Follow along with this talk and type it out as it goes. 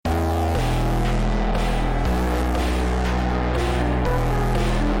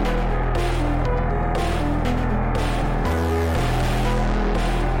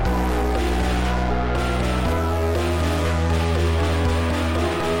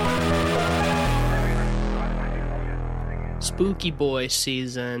spooky boy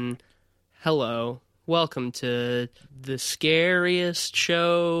season. Hello. Welcome to the scariest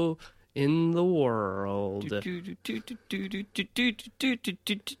show in the world.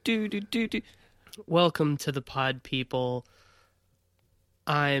 Welcome to the pod, people.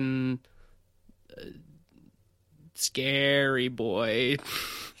 I'm scary boy.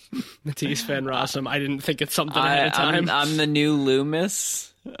 Matisse Van Rossum. I didn't think it's something ahead of time. I'm the new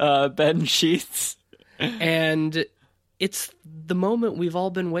Loomis, Ben Sheets. And it's the moment we've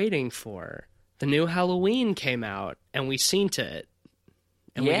all been waiting for. The new Halloween came out, and we seen it.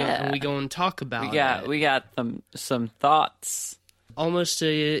 And we go and talk about it. We got some thoughts. Almost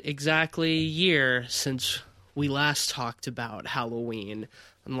exactly a year since we last talked about Halloween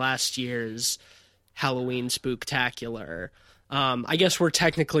on last year's Halloween Spooktacular. I guess we're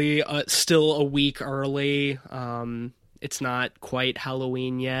technically still a week early. It's not quite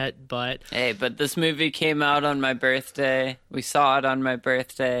Halloween yet, but... Hey, but this movie came out on my birthday. We saw it on my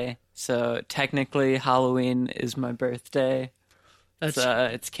birthday. So technically Halloween is my birthday.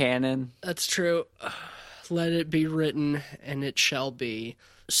 It's canon. That's true. Let it be written, and it shall be.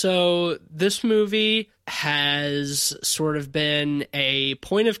 So this movie has sort of been a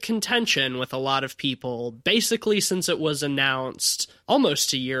point of contention with a lot of people, basically since it was announced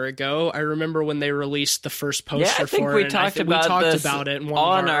almost a year ago. I remember when they released the first poster for it. I think we talked about it in one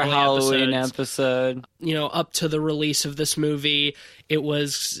on of our Halloween episode. You know, up to the release of this movie, it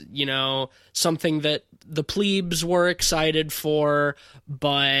was, something that the plebes were excited for,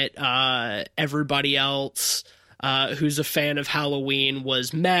 but everybody else... who's a fan of Halloween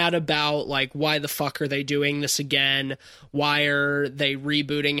was mad about, why the fuck are they doing this again? Why are they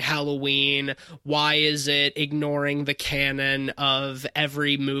rebooting Halloween? Why is it ignoring the canon of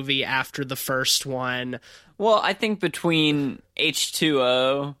every movie after the first one? Well, I think between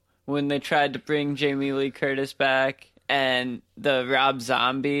H2O, when they tried to bring Jamie Lee Curtis back, and the Rob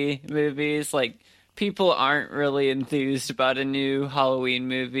Zombie movies, people aren't really enthused about a new Halloween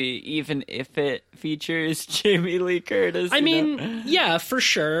movie, even if it features Jamie Lee Curtis. Yeah, for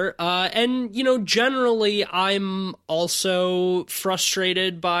sure. And, generally, I'm also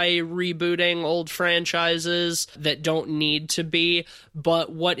frustrated by rebooting old franchises that don't need to be.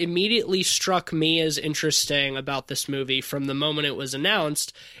 But what immediately struck me as interesting about this movie from the moment it was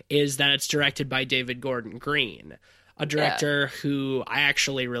announced is that it's directed by David Gordon Green, a director who I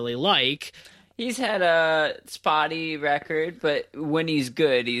actually really like. He's had a spotty record, but when he's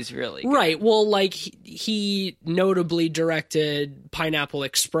good, he's really good. Right. Well, he notably directed Pineapple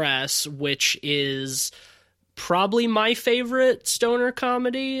Express, which is probably my favorite stoner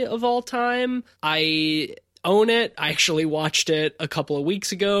comedy of all time. I own it. I actually watched it a couple of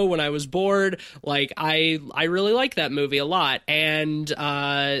weeks ago when I was bored. I really like that movie a lot. And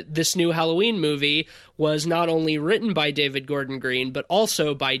this new Halloween movie was not only written by David Gordon Green, but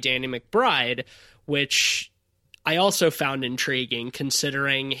also by Danny McBride, which I also found intriguing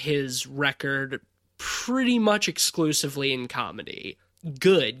considering his record pretty much exclusively in comedy.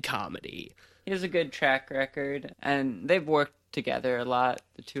 Good comedy. He has a good track record, and they've worked together a lot,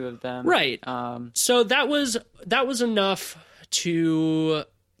 the two of them. Right. So that was enough to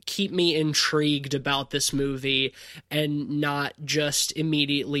keep me intrigued about this movie and not just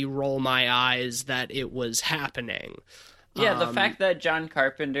immediately roll my eyes that it was happening. Yeah, the fact that John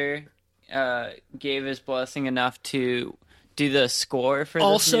Carpenter gave his blessing enough to do the score for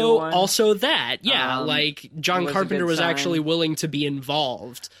this new one. Also that, yeah, John Carpenter was actually willing to be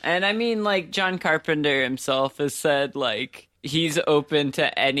involved. And John Carpenter himself has said, he's open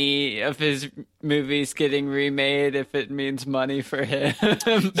to any of his movies getting remade if it means money for him.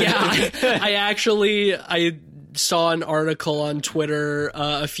 Yeah, I saw an article on Twitter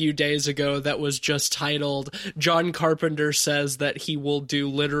a few days ago that was just titled, "John Carpenter says that he will do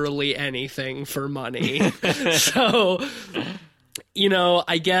literally anything for money." So,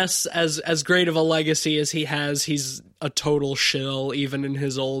 I guess as great of a legacy as he has, he's a total shill even in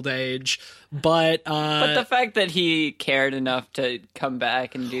his old age. But the fact that he cared enough to come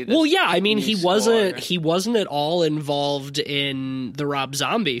back and do this. Well, yeah, he wasn't at all involved in the Rob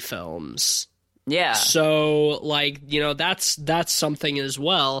Zombie films. Yeah. So that's something as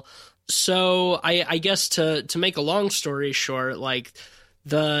well. So I guess to make a long story short,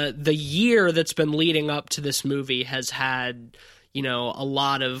 the year that's been leading up to this movie has had, a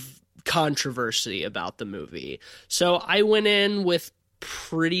lot of controversy about the movie. So I went in with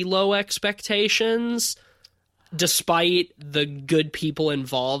pretty low expectations, despite the good people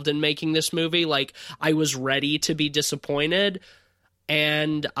involved in making this movie. I was ready to be disappointed,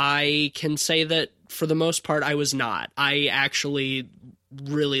 and I can say that for the most part I was not. I actually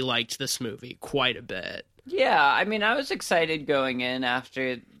really liked this movie quite a bit. Yeah, I mean, I was excited going in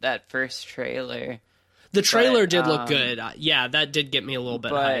after that first trailer. The trailer did look good. Yeah, that did get me a little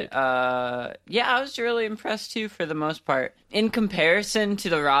bit hyped. Yeah, I was really impressed too for the most part. In comparison to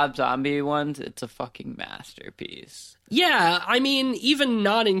the Rob Zombie ones, it's a fucking masterpiece. Yeah, I mean, even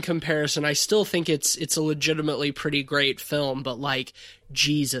not in comparison, I still think it's a legitimately pretty great film, but like,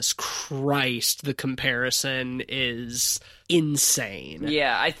 Jesus Christ, the comparison is insane.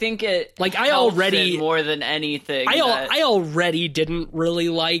 Yeah, I think it like I already more than anything. I already didn't really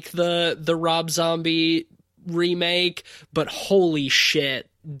like the Rob Zombie remake, but holy shit,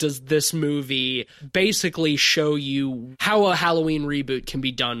 does this movie basically show you how a Halloween reboot can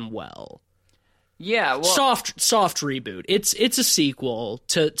be done well. Yeah, well, soft reboot. It's a sequel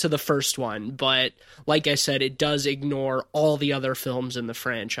to the first one, but like I said, it does ignore all the other films in the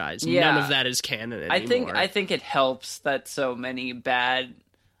franchise. Yeah. None of that is canon anymore. I think it helps that so many bad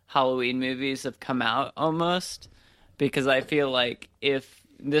Halloween movies have come out almost, because I feel like if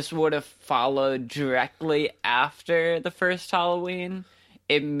this would have followed directly after the first Halloween,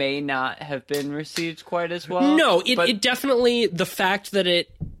 it may not have been received quite as well. No, it definitely, the fact that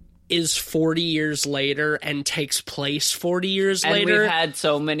it is 40 years later and takes place 40 years later. And we've had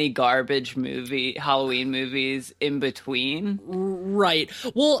so many garbage Halloween movies in between. Right.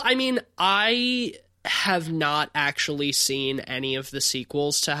 Well, I mean, I have not actually seen any of the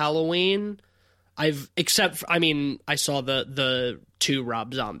sequels to Halloween. I saw the two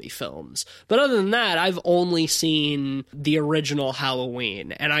Rob Zombie films. But other than that, I've only seen the original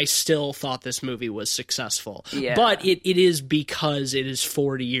Halloween, and I still thought this movie was successful. Yeah. But it is because it is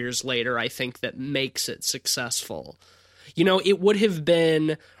 40 years later, I think, that makes it successful. You know, it would have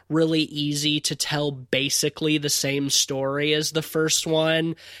been really easy to tell basically the same story as the first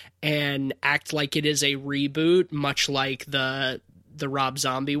one and act like it is a reboot, much like the Rob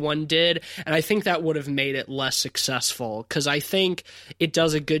Zombie one did, and I think that would have made it less successful, because I think it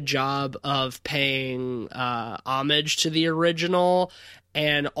does a good job of paying homage to the original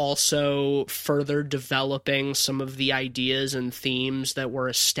and also further developing some of the ideas and themes that were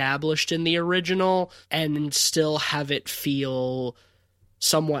established in the original and still have it feel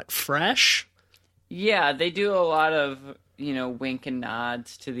somewhat fresh. Yeah, they do a lot of, wink and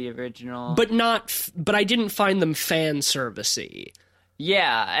nods to the original. But I didn't find them fan servicey.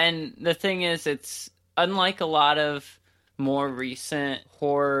 Yeah, and the thing is, it's unlike a lot of more recent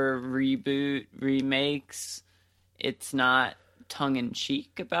horror reboot remakes, it's not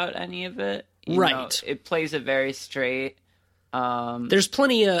tongue-in-cheek about any of it. Right. It plays it very straight. There's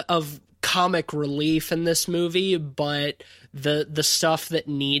plenty of comic relief in this movie, but the stuff that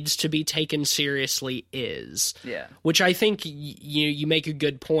needs to be taken seriously is. Yeah. Which I think you make a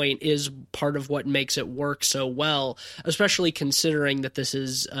good point is part of what makes it work so well, especially considering that this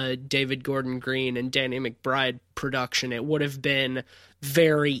is a David Gordon Green and Danny McBride production. It would have been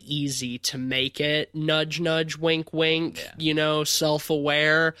very easy to make it nudge, nudge, wink, wink,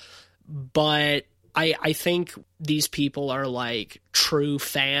 self-aware, but I think these people are like true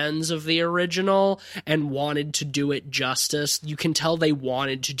fans of the original and wanted to do it justice. You can tell they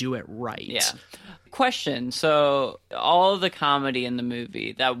wanted to do it right. Yeah. Question. So all of the comedy in the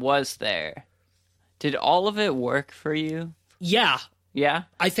movie that was there, did all of it work for you? Yeah. Yeah?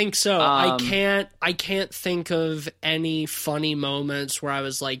 I think so. I can't think of any funny moments where I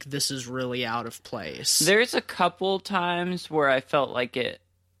was like, this is really out of place. There's a couple times where I felt like it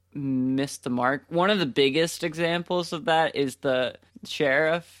missed the mark. One of the biggest examples of that is the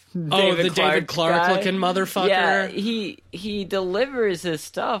sheriff. David Clark looking motherfucker. Yeah, he delivers his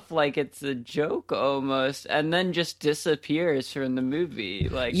stuff like it's a joke almost, and then just disappears from the movie.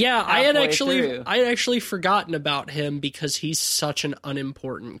 Like, yeah, I had actually through. forgotten about him because he's such an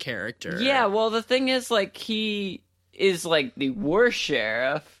unimportant character. Yeah, well, the thing is, like, he is like the worst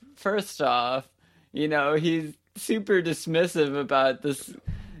sheriff. First off, he's super dismissive about this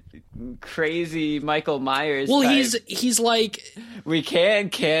crazy Michael Myers. Well, type. he's like, we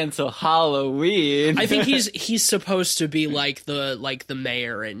can't cancel Halloween. I think he's supposed to be like the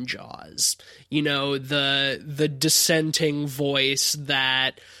mayor in Jaws. The dissenting voice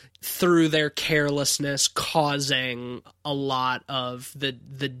that through their carelessness causing a lot of the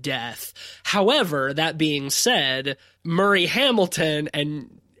death. However, that being said, Murray Hamilton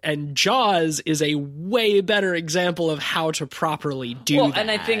and Jaws is a way better example of how to properly do that.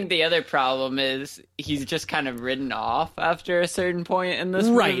 And I think the other problem is he's just kind of written off after a certain point in this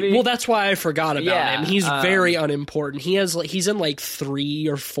movie. Right. Well, that's why I forgot about him. He's very unimportant. He's in like 3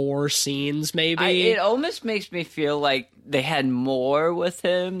 or 4 scenes, maybe. It almost makes me feel like they had more with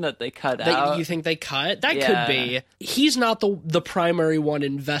him that they cut out. You think they cut? That Yeah. could be. He's not the primary one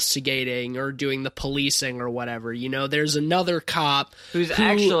investigating or doing the policing or whatever. You know, there's another cop who's who-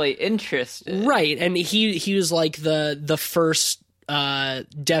 actually interested. right, and he was like the first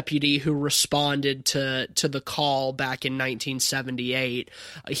deputy who responded to the call back in 1978.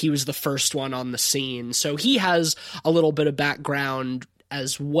 He was the first one on the scene, so he has a little bit of background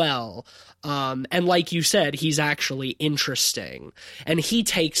as well. And like you said, he's actually interesting, and he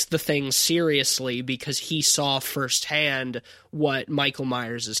takes the thing seriously because he saw firsthand what Michael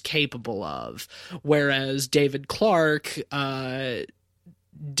Myers is capable of, whereas David Clark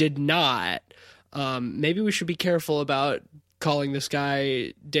did not. Maybe we should be careful about calling this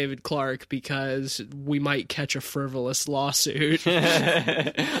guy David Clark because we might catch a frivolous lawsuit.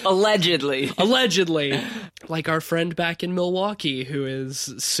 Allegedly. Allegedly. Like our friend back in Milwaukee who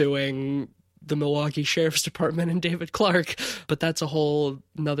is suing the Milwaukee Sheriff's Department and David Clark. But that's a whole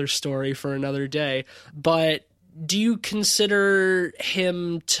another story for another day. But do you consider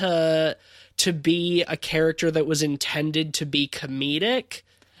him to be a character that was intended to be comedic?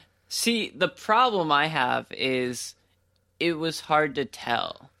 See, the problem I have is it was hard to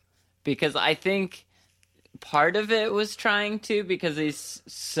tell because I think part of it was trying to because he's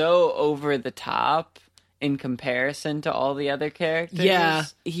so over the top in comparison to all the other characters. Yeah.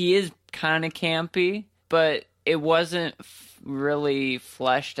 He is kind of campy, but it wasn't really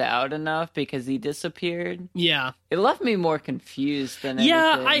fleshed out enough because he disappeared. Yeah. It left me more confused than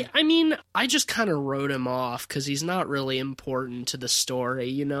Yeah, anything. I mean, I just kind of wrote him off because he's not really important to the story,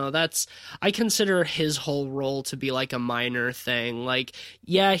 you know? I consider his whole role to be like a minor thing. Like,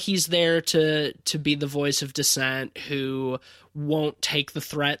 yeah, he's there to be the voice of dissent who won't take the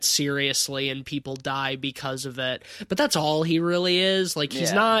threat seriously and people die because of it. But that's all he really is. Like,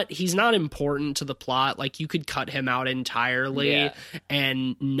 he's not important to the plot. Like, you could cut him out entirely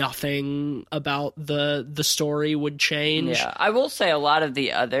and nothing about the story would change. Yeah, I will say a lot of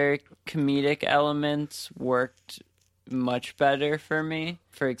the other comedic elements worked much better for me.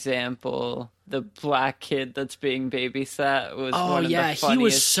 For example, the black kid that's being babysat was one of the funniest he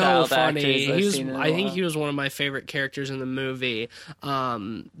was so child funny. actors I've seen in a I think while. he was one of my favorite characters in the movie.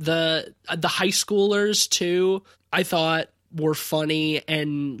 The high schoolers too, I thought were funny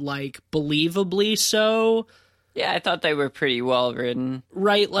and like believably so. Yeah, I thought they were pretty well written.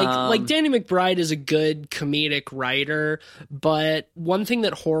 Right, like Danny McBride is a good comedic writer, but one thing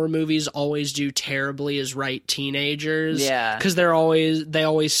that horror movies always do terribly is write teenagers. Yeah. Because they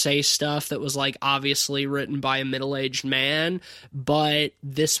always say stuff that was like obviously written by a middle-aged man, but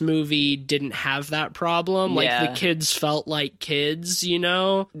this movie didn't have that problem. Like Yeah. the kids felt like kids, you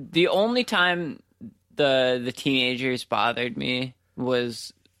know? The only time the teenagers bothered me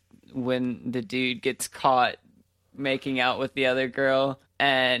was when the dude gets caught making out with the other girl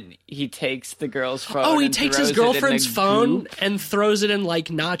and he takes the girl's phone. Oh, he and takes throws his it in girlfriend's the phone goop. and throws it in like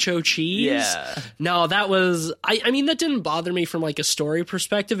nacho cheese. Yeah. No, that was I mean that didn't bother me from like a story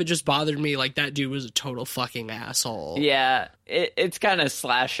perspective. It just bothered me like that dude was a total fucking asshole. Yeah, it's kind of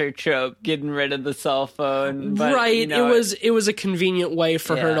slasher trope, getting rid of the cell phone. But, right. you know, it was a convenient way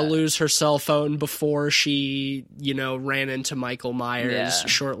for her to Yeah. lose her cell phone before she, you know, ran into Michael Myers Yeah.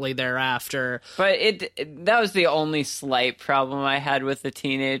 shortly thereafter. But that was the only slight problem I had with the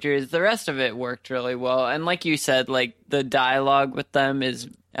teenagers. The rest of it worked really well. And like you said, like the dialogue with them is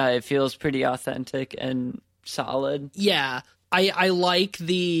it feels pretty authentic and solid. Yeah. I like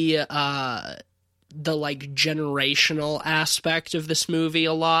the like generational aspect of this movie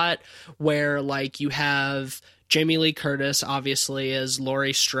a lot, where like you have Jamie Lee Curtis obviously as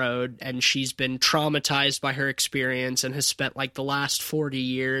Laurie Strode, and she's been traumatized by her experience and has spent like the last 40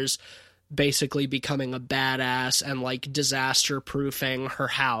 years basically becoming a badass and like disaster proofing her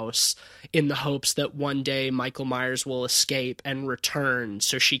house in the hopes that one day Michael Myers will escape and return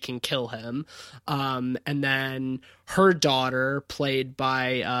so she can kill him. And then her daughter, played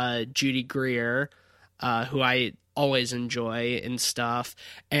by Judy Greer, who I always enjoy and stuff,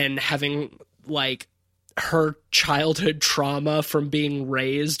 and having like her childhood trauma from being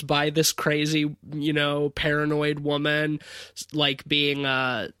raised by this crazy, you know, paranoid woman, like being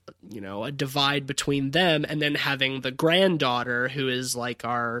a divide between them, and then having the granddaughter who is like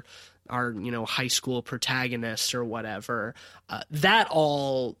our you know, high school protagonist or whatever. That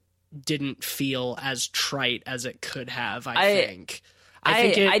all didn't feel as trite as it could have, I think.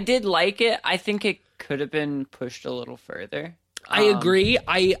 I did like it. I think it could have been pushed a little further. I agree.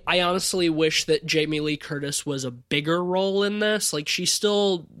 I honestly wish that Jamie Lee Curtis was a bigger role in this. Like, she's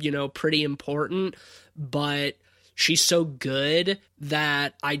still, you know, pretty important, but she's so good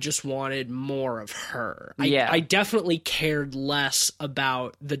that I just wanted more of her. Yeah. I definitely cared less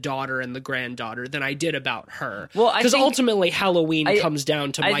about the daughter and the granddaughter than I did about her. Well, because ultimately Halloween comes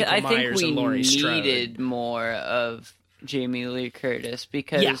down to Michael I Myers think and Laurie Strode. we needed more of Jamie Lee Curtis,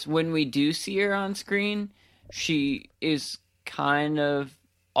 because when we do see her on screen, she is kind of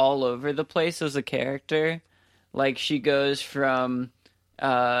all over the place as a character. Like, she goes from,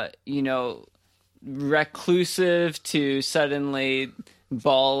 reclusive to suddenly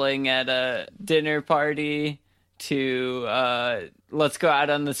bawling at a dinner party to let's go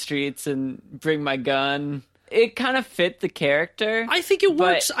out on the streets and bring my gun. It kind of fit the character. I think it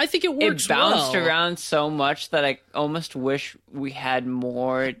works. I think it works. It bounced around so much that I almost wish we had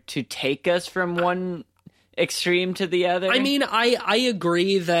more to take us from one extreme to the other. I mean, I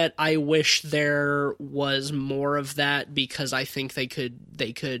agree that I wish there was more of that, because I think they could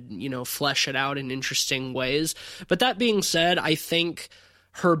flesh it out in interesting ways. But that being said, I think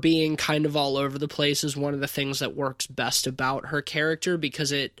her being kind of all over the place is one of the things that works best about her character,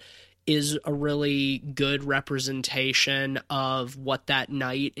 because it is a really good representation of what that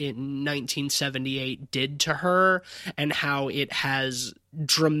night in 1978 did to her, and how it has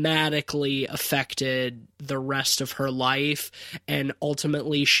dramatically affected the rest of her life. And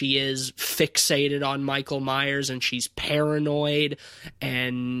ultimately she is fixated on Michael Myers, and she's paranoid,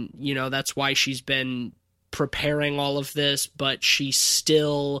 and that's why she's been preparing all of this, but she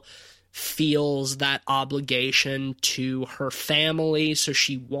still feels that obligation to her family, so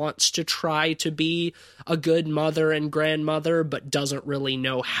she wants to try to be a good mother and grandmother, but doesn't really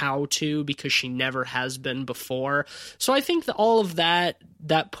know how to, because she never has been before. So I think that all of that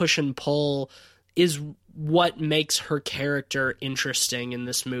push and pull is what makes her character interesting in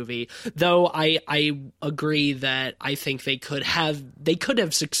this movie. Though I agree that I think they could have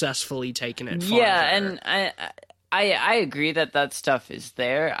successfully taken it farther. Yeah, and I agree that stuff is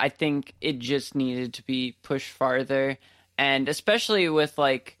there. I think it just needed to be pushed farther, and especially with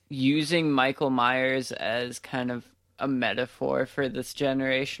like using Michael Myers as kind of a metaphor for this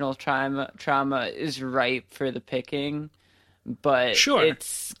generational trauma is ripe for the picking, but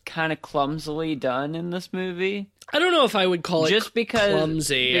it's kind of clumsily done in this movie. I don't know if I would call it just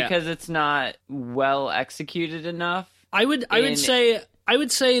clumsy, because it's not well executed enough. I would say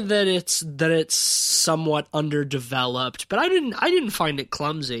that it's somewhat underdeveloped, but I didn't find it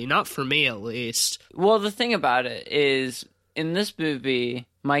clumsy, not for me at least. Well, the thing about it is, in this movie,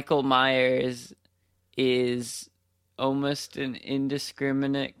 Michael Myers is almost an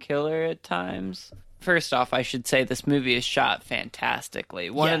indiscriminate killer at times. First off, I should say this movie is shot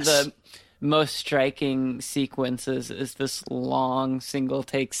fantastically. One of the most striking sequences is this long single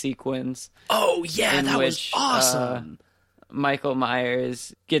take sequence. Oh yeah, that was awesome. Michael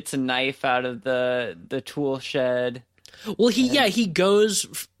Myers gets a knife out of the tool shed. Well, he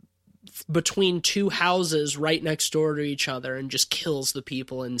goes between two houses right next door to each other and just kills the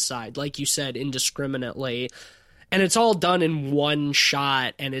people inside, like you said, indiscriminately. And it's all done in one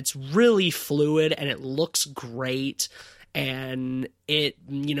shot, and it's really fluid, and it looks great. And it,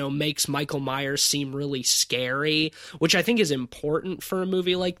 makes Michael Myers seem really scary, which I think is important for a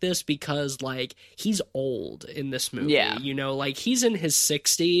movie like this, because, like, he's old in this movie. Yeah. He's in his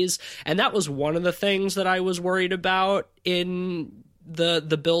 60s, and that was one of the things that I was worried about in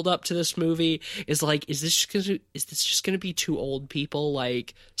the build up to this movie, is like, is this just gonna be two old people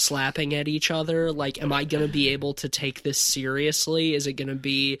like slapping at each other? Like, am I gonna be able to take this seriously? Is it gonna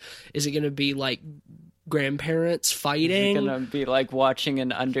be like grandparents fighting? It's gonna be like watching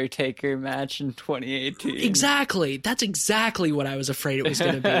an Undertaker match in 2018. Exactly. That's exactly what I was afraid it was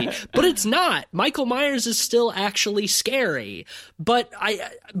gonna be. But it's not. Michael Myers is still actually scary. But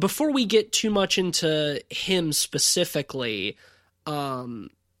before we get too much into him specifically,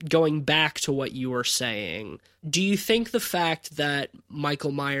 going back to what you were saying, do you think the fact that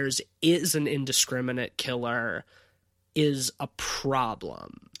Michael Myers is an indiscriminate killer is a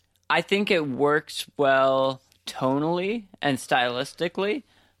problem? I think it works well tonally and stylistically,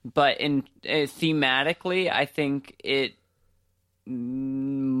 but thematically, I think it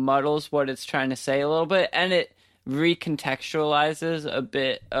muddles what it's trying to say a little bit, and it recontextualizes a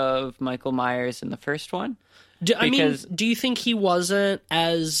bit of Michael Myers in the first one. Do you think he wasn't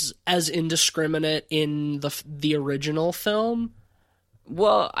as indiscriminate in the original film?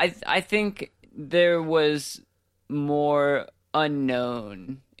 Well, I think there was more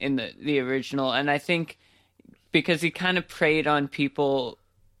unknown in the original, and I think because he kind of preyed on people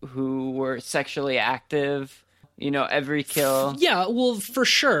who were sexually active, every kill. Yeah, well, for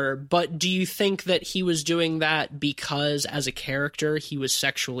sure. But do you think that he was doing that because, as a character, he was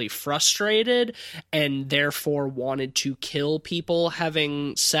sexually frustrated and therefore wanted to kill people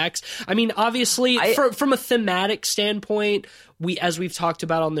having sex? I mean, obviously, from a thematic standpoint, as we've talked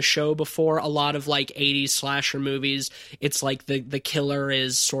about on the show before, a lot of like 80s slasher movies, it's like the killer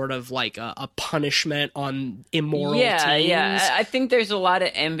is sort of like a punishment on immoral teens. Yeah. I think there's a lot of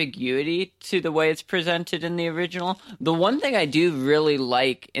ambiguity to the way it's presented in the original. The one thing I do really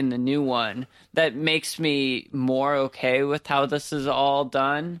like in the new one that makes me more okay with how this is all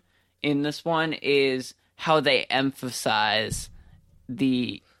done in this one is how they emphasize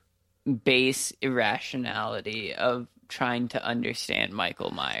the base irrationality of trying to understand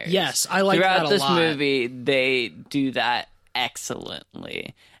Michael Myers. Yes, I like that a lot. Throughout this movie, they do that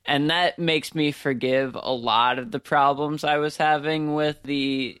excellently. And that makes me forgive a lot of the problems I was having with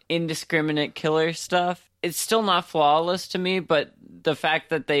the indiscriminate killer stuff. It's still not flawless to me, but the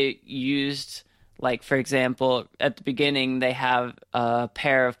fact that they used, like, for example, at the beginning, they have a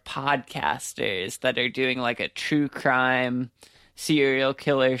pair of podcasters that are doing, like, a true crime serial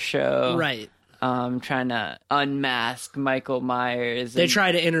killer show. Right. Trying to unmask Michael Myers. They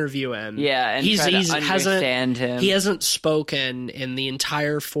try to interview him. Yeah, and try to understand him. He hasn't spoken in the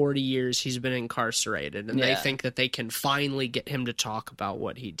entire 40 years he's been incarcerated, and they think that they can finally get him to talk about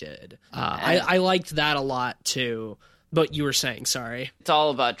what he did. I liked that a lot, too. But you were saying, sorry. It's all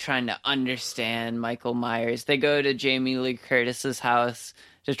about trying to understand Michael Myers. They go to Jamie Lee Curtis's house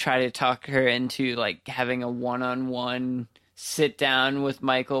to try to talk her into, like, having a one-on-one sit down with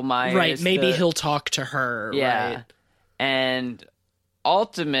Michael Myers. Right, maybe he'll talk to her, right? And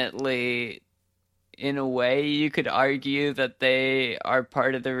ultimately, in a way, you could argue that they are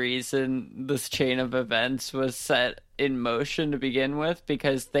part of the reason this chain of events was set in motion to begin with,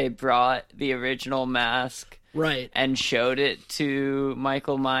 because they brought the original mask and showed it to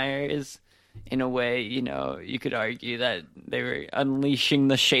Michael Myers. In a way, you could argue that they were unleashing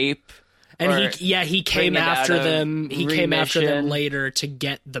the Shape. And he came after them. He came after them later to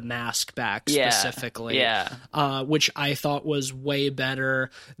get the mask back specifically. Which I thought was way better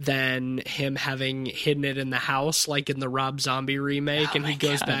than him having hidden it in the house, like in the Rob Zombie remake, and he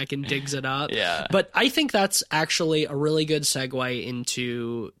goes back and digs it up. But I think that's actually a really good segue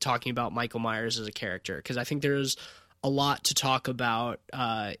into talking about Michael Myers as a character, because I think there's a lot to talk about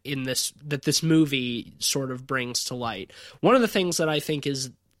in this movie sort of brings to light. One of the things that I think is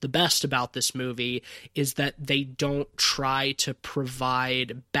the best about this movie is that they don't try to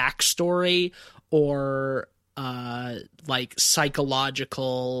provide backstory or like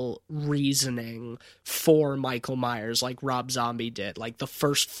psychological reasoning for Michael Myers like Rob Zombie did. Like the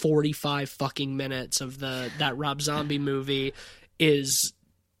first 45 fucking minutes of that Rob Zombie movie is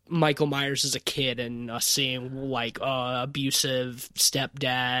Michael Myers as a kid and seeing like abusive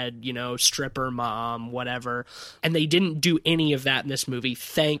stepdad, stripper mom, whatever. And they didn't do any of that in this movie.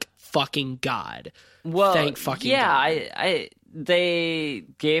 Thank fucking God. Well, thank fucking God. They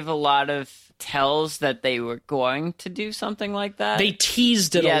gave a lot of tells that they were going to do something like that. They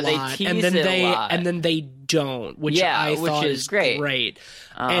teased it a lot, and then they don't, which I thought is great.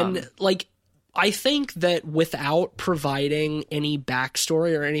 And like, I think that without providing any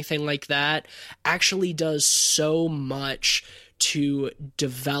backstory or anything like that actually does so much to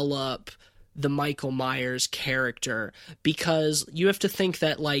develop the Michael Myers character, because you have to think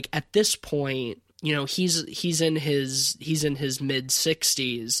that like at this point, he's in his mid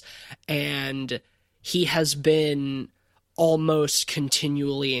 60s and he has been almost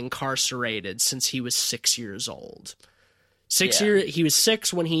continually incarcerated since he was 6 years old. He was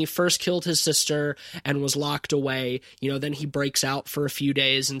 6 when he first killed his sister and was locked away. Then he breaks out for a few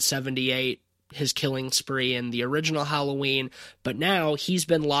days in 78, his killing spree in the original Halloween. But now he's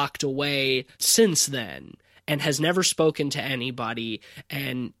been locked away since then and has never spoken to anybody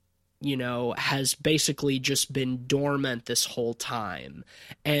and, has basically just been dormant this whole time.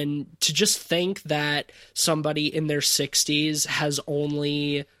 And to just think that somebody in their 60s has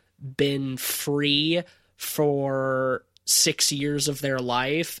only been free for 6 years of their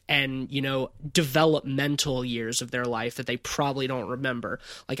life and, developmental years of their life that they probably don't remember.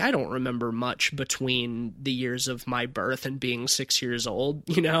 Like, I don't remember much between the years of my birth and being 6 years old,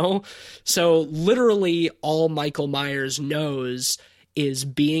 So literally all Michael Myers knows is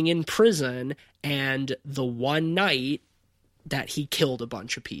being in prison and the one night that he killed a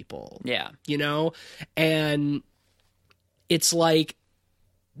bunch of people. Yeah. And it's like,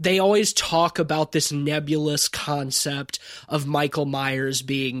 they always talk about this nebulous concept of Michael Myers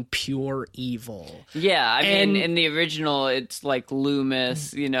being pure evil. Yeah, I mean, in the original, it's like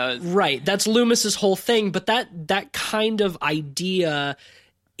Loomis, you know. Right, that's Loomis's whole thing, but that kind of idea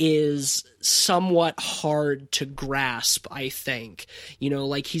is somewhat hard to grasp, I think. You know,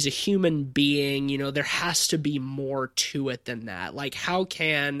 like, he's a human being, you know, there has to be more to it than that. Like, how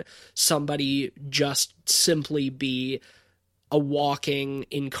can somebody just simply be a walking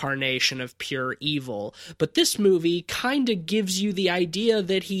incarnation of pure evil? But this movie kind of gives you the idea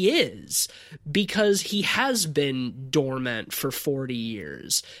that he is, because he has been dormant for 40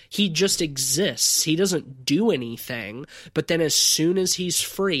 years. He just exists. He doesn't do anything, but then as soon as he's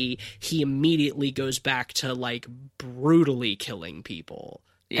free, he immediately goes back to, like, brutally killing people.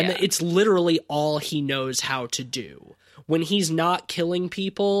 Yeah. And it's literally all he knows how to do. When he's not killing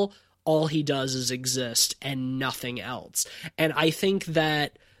people, all he does is exist and nothing else. And I think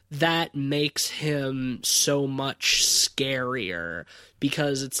that makes him so much scarier,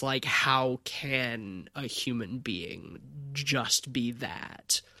 because it's like, how can a human being just be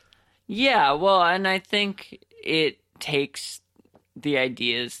that? Yeah, well, and I think it takes the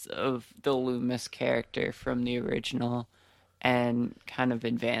ideas of the Loomis character from the original and kind of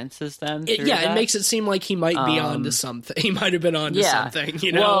advances them. It makes it seem like he might be onto something. He might have been onto something,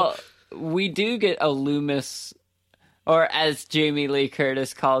 you know? Well, we do get a Loomis, or as Jamie Lee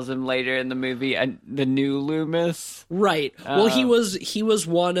Curtis calls him later in the movie, the new Loomis. Right. Well, he was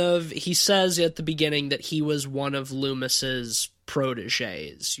one of, he says at the beginning that he was one of Loomis's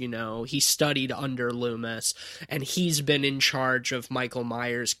proteges, you know. He studied under Loomis, and he's been in charge of Michael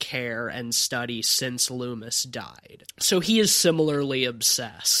Myers' care and study since Loomis died. So he is similarly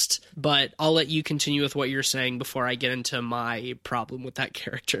obsessed. But I'll let you continue with what you're saying before I get into my problem with that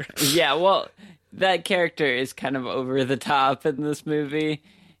character. Yeah, well, that character is kind of over the top in this movie.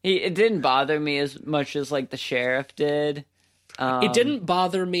 It didn't bother me as much as, like, the sheriff did. It didn't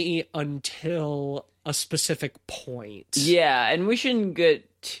bother me until a specific point. Yeah, and we shouldn't get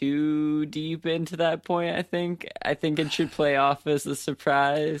too deep into that point, I think. I think it should play off as a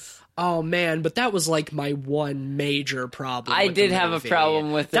surprise. Oh man, but that was like my one major problem. I did have a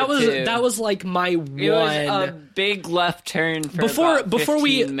problem with that. Too. That was like my one. It was a big left turn for about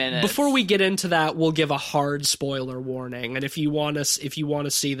 15 minutes. Before we get into that, we'll give a hard spoiler warning. And if you want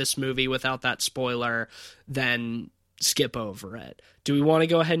to see this movie without that spoiler, then skip over it. Do we want to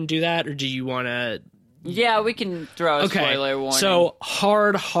go ahead and do that, or do you want to? Yeah, we can throw a spoiler warning. So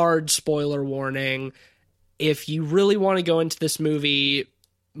hard spoiler warning. If you really want to go into this movie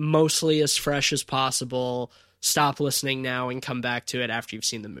mostly as fresh as possible, stop listening now and come back to it after you've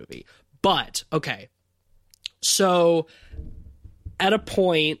seen the movie. But, okay. So, at a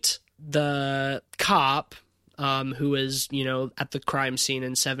point, the cop, who is, you know, at the crime scene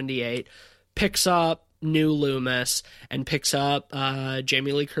in 78, picks up new Loomis and picks up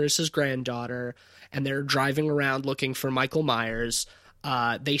Jamie Lee Curtis's granddaughter, and they're driving around looking for Michael Myers.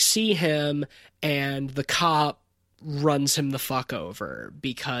 They see him, and the cop runs him the fuck over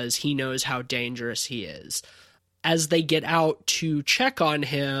because he knows how dangerous he is. As they get out to check on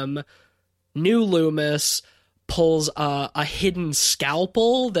him, new Loomis pulls a hidden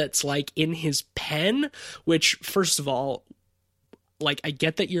scalpel that's, like, in his pen, which, first of all, like, I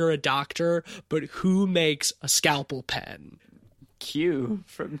get that you're a doctor, but who makes a scalpel pen? Q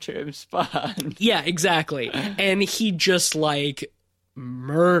from James Bond. Yeah, exactly. And he just, like,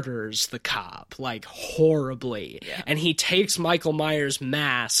 murders the cop, like, horribly. Yeah. And he takes Michael Myers'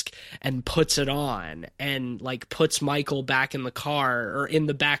 mask and puts it on and, like, puts Michael back in the car, or in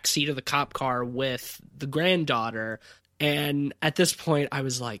the back seat of the cop car with the granddaughter. And at this point, I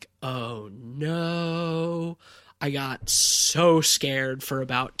was like, oh no. I got so scared for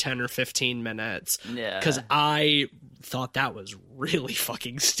about 10 or 15 minutes. Yeah. Because I thought that was really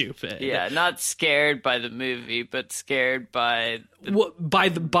fucking stupid. Yeah, not scared by the movie, but scared by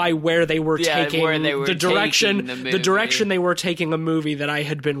by where they were taking the direction they were taking a movie that I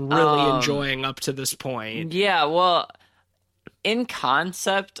had been really enjoying up to this point. Yeah, well, in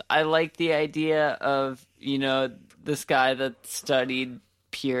concept, I like the idea of, you know, this guy that studied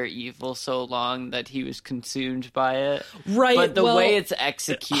pure evil so long that he was consumed by it. Right. But the way it's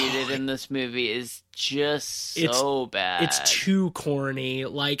executed in this movie is just so bad. It's too corny.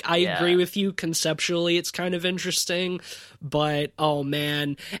 Like, I agree with you conceptually. It's kind of interesting, but oh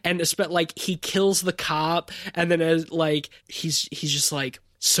man. And like, he kills the cop, and then he's just like,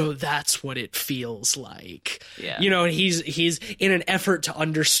 so that's what it feels like. Yeah. You know, he's in an effort to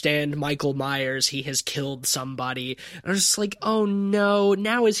understand Michael Myers, he has killed somebody. And I was just like, oh no,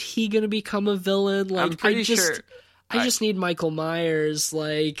 now is he going to become a villain? Like, I just need Michael Myers.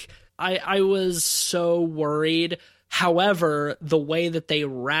 Like, I was so worried. However, the way that they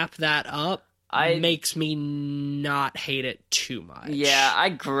wrap that up makes me not hate it too much. Yeah, I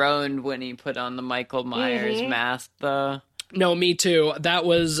groaned when he put on the Michael Myers mask, though. No, me too. That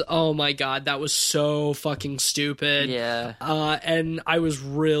was, oh my god, that was so fucking stupid. Yeah. And I was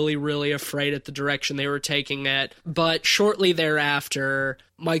really, really afraid at the direction they were taking it. But shortly thereafter,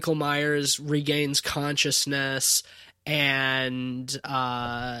 Michael Myers regains consciousness and,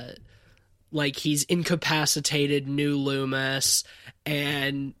 like, he's incapacitated New Loomis,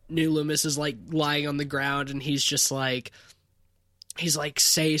 and New Loomis is, like, lying on the ground, and he's like,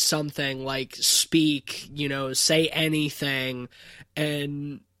 say something, like, speak, say anything,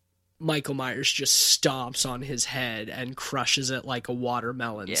 and Michael Myers just stomps on his head and crushes it like a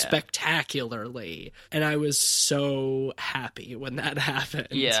watermelon spectacularly. And I was so happy when that happened.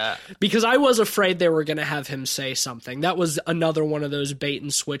 Yeah. Because I was afraid they were going to have him say something. That was another one of those bait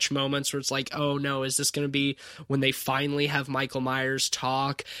and switch moments where it's like, oh no, is this going to be when they finally have Michael Myers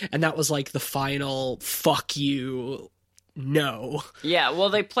talk? And that was like the final fuck you. No. Yeah, well,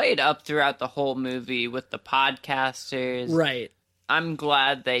 they played up throughout the whole movie with the podcasters. Right. I'm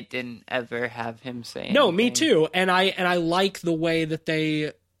glad they didn't ever have him say anything. No, me too. And I like the way that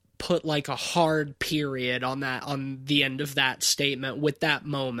they put like a hard period on the end of that statement with that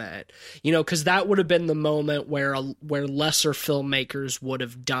moment. Because that would have been the moment where lesser filmmakers would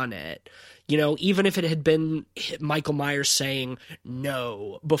have done it. Even if it had been Michael Myers saying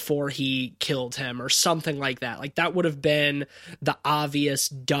no before he killed him or something like that. Like, that would have been the obvious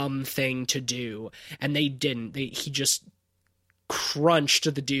dumb thing to do. And they didn't. He just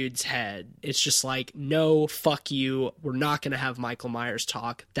crunched the dude's head. It's just like, no, fuck you. We're not going to have Michael Myers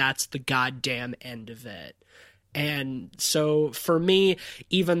talk. That's the goddamn end of it. And so for me,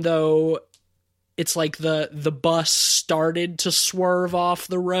 even though it's like the bus started to swerve off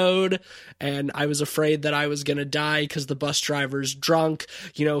the road and I was afraid that I was going to die because the bus driver's drunk,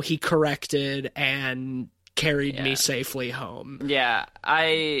 he corrected and carried me safely home. Yeah,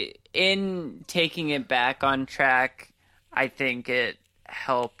 in taking it back on track, I think it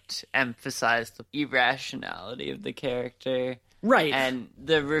helped emphasize the irrationality of the character. Right. And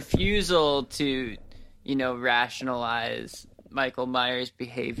the refusal to, rationalize Michael Myers'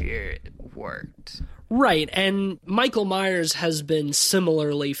 behavior worked. Right, and Michael Myers has been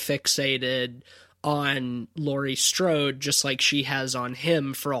similarly fixated on Laurie Strode, just like she has on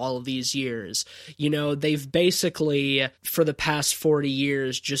him for all of these years. They've basically, for the past 40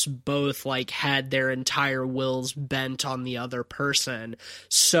 years, just both, like, had their entire wills bent on the other person.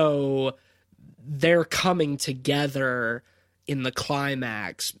 So their coming together in the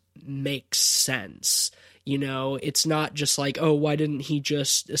climax makes sense. It's not just like, oh, why didn't he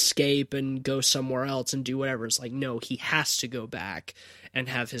just escape and go somewhere else and do whatever? It's like, no, he has to go back and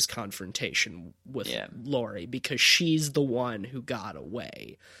have his confrontation with Laurie because she's the one who got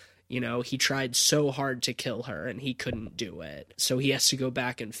away. He tried so hard to kill her and he couldn't do it. So he has to go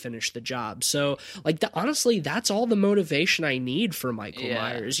back and finish the job. So, like, honestly, that's all the motivation I need for Michael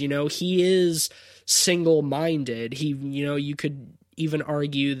Myers. He is single-minded. You could even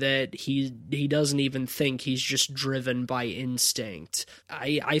argue that he doesn't even think, he's just driven by instinct.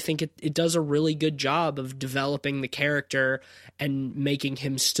 I think it does a really good job of developing the character and making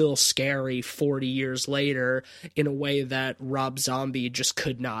him still scary 40 years later in a way that Rob Zombie just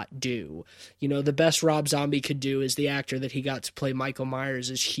could not do. The best Rob Zombie could do is the actor that he got to play Michael Myers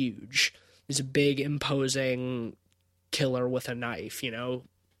is huge. He's a big, imposing killer with a knife,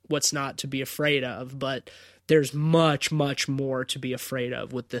 what's not to be afraid of, but there's much, much more to be afraid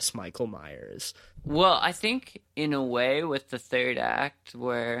of with this Michael Myers. Well, I think in a way with the third act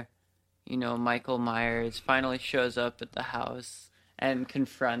where, Michael Myers finally shows up at the house and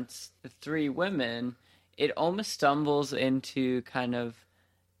confronts the three women, it almost stumbles into kind of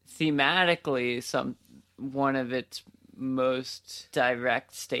thematically one of its most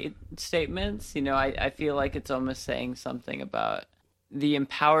direct statements. I feel like it's almost saying something about the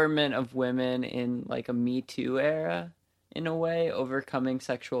empowerment of women in like a Me Too era, in a way, overcoming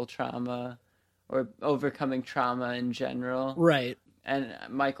sexual trauma or overcoming trauma in general. Right. And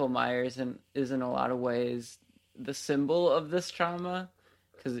Michael Myers is in a lot of ways the symbol of this trauma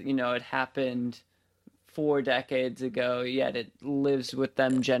because, it happened 4 decades ago, yet it lives with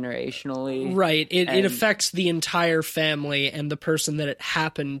them generationally. Right. It affects the entire family, and the person that it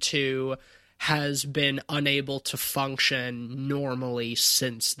happened to has been unable to function normally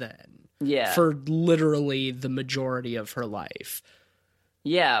since then. Yeah. For literally the majority of her life.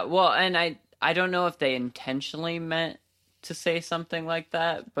 Yeah, well, and I don't know if they intentionally meant to say something like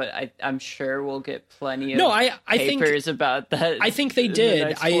that, but I'm sure we'll get plenty of I papers about that. I think they in the did.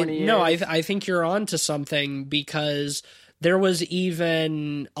 next 20 years. I think you're on to something, because there was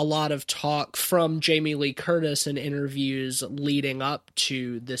even a lot of talk from Jamie Lee Curtis in interviews leading up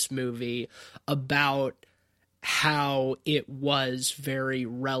to this movie about how it was very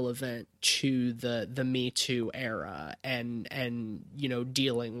relevant to the Me Too era and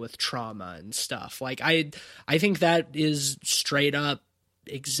dealing with trauma and stuff. Like I think that is straight up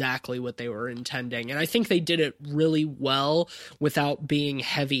exactly what they were intending, and I think they did it really well without being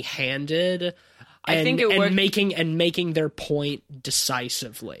heavy-handed. I think it worked, making their point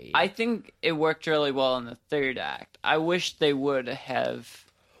decisively. I think it worked really well in the third act. I wish they would have.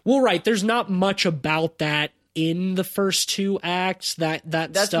 Well, right, there's not much about that in the first two acts. That's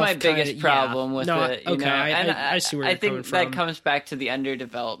stuff my biggest problem with it. Okay, I see where you're coming from. I think that comes back to the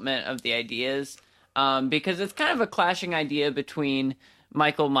underdevelopment of the ideas, because it's kind of a clashing idea between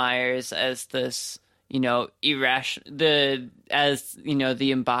Michael Myers as this, the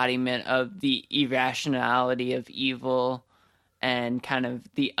embodiment of the irrationality of evil, and kind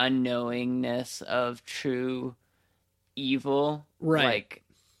of the unknowingness of true evil, right? Like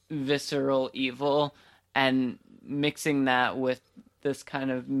visceral evil, and mixing that with this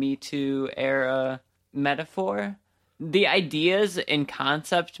kind of Me Too era metaphor. The ideas in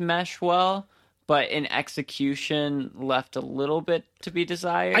concept mesh well, but in execution left a little bit to be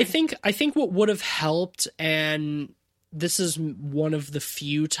desired. I think what would have helped, and this is one of the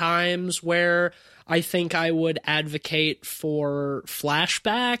few times where I think I would advocate for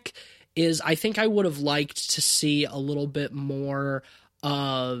flashback, is I think I would have liked to see a little bit more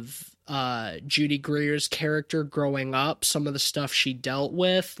of Judy Greer's character growing up, some of the stuff she dealt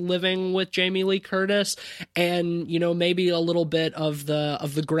with living with Jamie Lee Curtis, and maybe a little bit of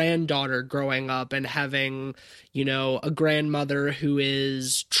the granddaughter growing up and having a grandmother who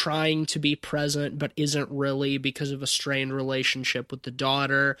is trying to be present but isn't really because of a strained relationship with the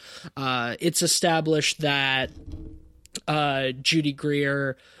daughter. It's established that Judy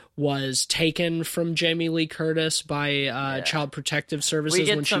Greer was taken from Jamie Lee Curtis by Child Protective Services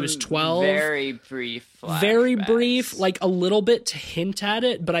when she was 12. Very brief flashbacks. Very brief, like a little bit to hint at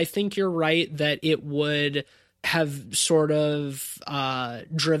it, but I think you're right that it would have sort of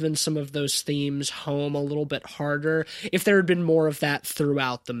driven some of those themes home a little bit harder if there had been more of that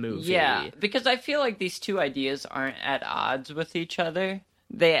throughout the movie. Yeah, because I feel like these two ideas aren't at odds with each other.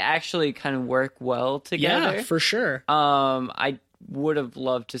 They actually kind of work well together. Yeah, for sure. I would have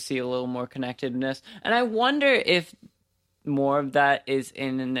loved to see a little more connectedness, and I wonder if more of that is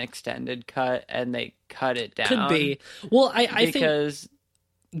in an extended cut and they cut it down. Could be. Well, I think because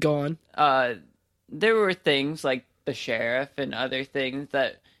go on. There were things like the sheriff and other things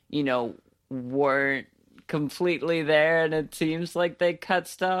that weren't completely there, and it seems like they cut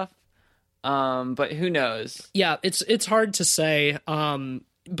stuff. But who knows? Yeah, it's hard to say.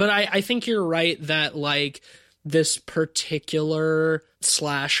 But I think you're right that like this particular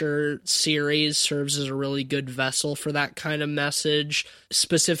slasher series serves as a really good vessel for that kind of message,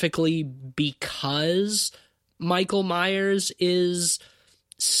 specifically because Michael Myers is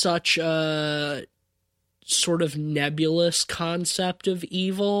such a sort of nebulous concept of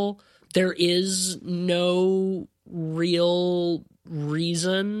evil. There is no real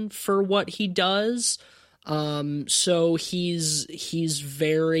reason for what he does. So he's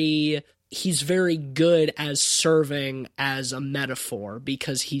very good as serving as a metaphor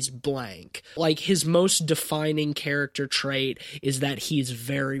because he's blank. Like his most defining character trait is that he's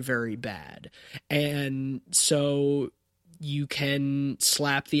very, very bad. And so you can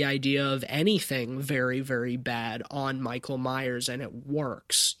slap the idea of anything very, very bad on Michael Myers and it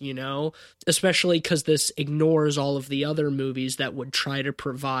works, especially because this ignores all of the other movies that would try to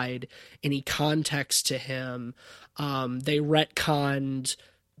provide any context to him. They retconned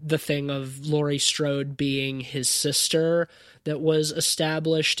the thing of Laurie Strode being his sister that was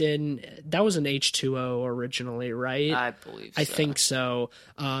established that was an H2O originally, right? I believe so. I think so.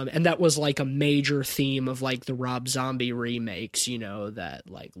 And that was like a major theme of like the Rob Zombie remakes, that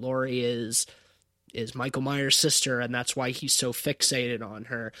like Laurie is Michael Myers' sister, and that's why he's so fixated on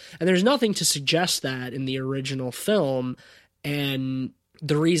her. And there's nothing to suggest that in the original film, and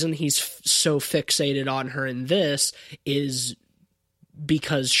the reason he's so fixated on her in this is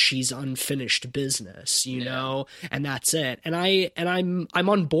because she's unfinished business, and that's it. And I'm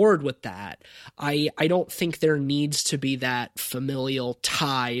on board with that. I don't think there needs to be that familial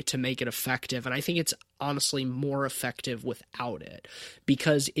tie to make it effective. And I think it's honestly more effective without it,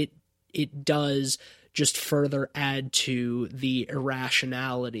 because it does just further add to the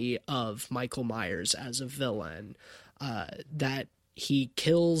irrationality of Michael Myers as a villain. that he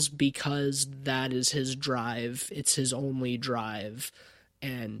kills because that is his drive. It's his only drive.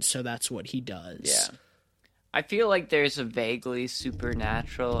 And so that's what he does. Yeah. I feel like there's a vaguely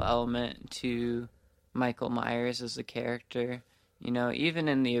supernatural element to Michael Myers as a character. You know, even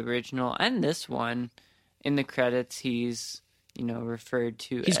in the original and this one, in the credits, he's, you know, referred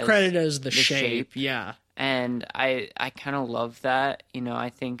to He's as credited as the shape. shape. Yeah. And I kind of love that. You know, I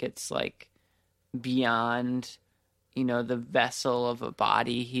think it's like beyond, you know, the vessel of a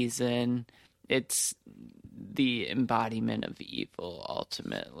body he's in. It's the embodiment of evil,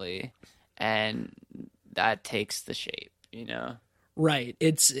 ultimately. And that takes the shape, you know? Right.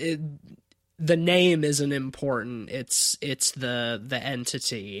 The name isn't important. It's the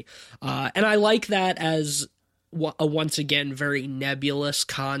entity. And I like that as a once again very nebulous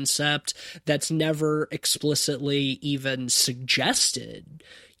concept that's never explicitly even suggested,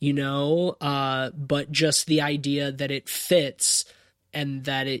 you know, but just the idea that it fits and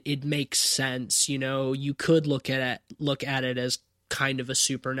that it makes sense. You know, you could look at it as kind of a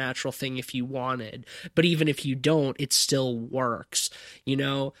supernatural thing if you wanted, but even if you don't, it still works. You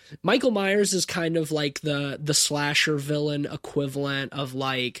know, Michael Myers is kind of like the slasher villain equivalent of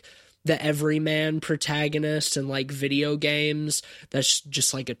like the everyman protagonist in like video games. That's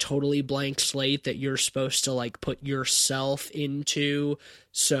just like a totally blank slate that you're supposed to like put yourself into.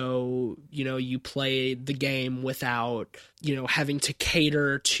 So, you know, you play the game without, you know, having to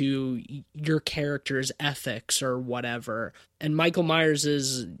cater to your character's ethics or whatever. And Michael Myers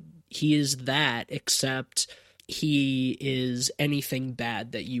is that, except he is anything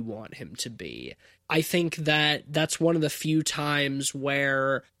bad that you want him to be. I think that that's one of the few times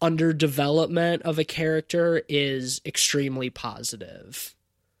where underdevelopment of a character is extremely positive.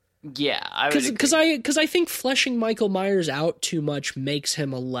 Yeah, I would because I think fleshing Michael Myers out too much makes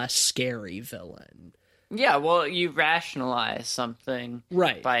him a less scary villain. Yeah, well, you rationalize something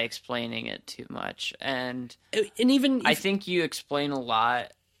right by explaining it too much, and even I think you explain a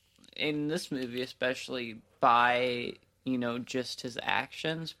lot in this movie, especially by, you know, just his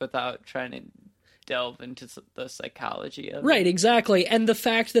actions without trying to delve into the psychology of it. Right, exactly. And the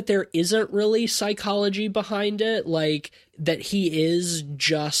fact that there isn't really psychology behind it, like that he is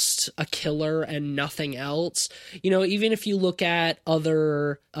just a killer and nothing else. You know, even if you look at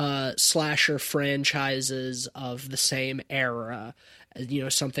other slasher franchises of the same era, you know,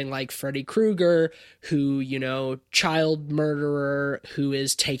 something like Freddy Krueger, who, you know, child murderer who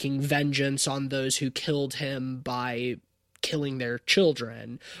is taking vengeance on those who killed him by killing their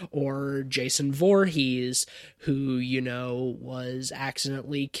children, or Jason Voorhees, who, you know, was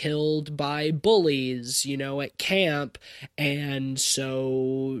accidentally killed by bullies, you know, at camp, and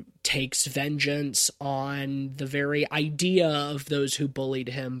so takes vengeance on the very idea of those who bullied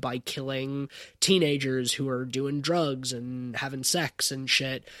him by killing teenagers who are doing drugs and having sex and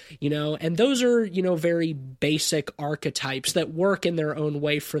shit, you know, and those are, you know, very basic archetypes that work in their own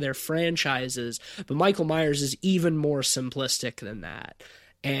way for their franchises, but Michael Myers is even more simplistic than that.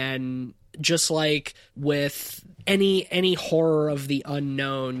 And just like with any horror of the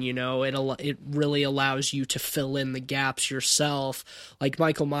unknown, you know, it really allows you to fill in the gaps yourself. Like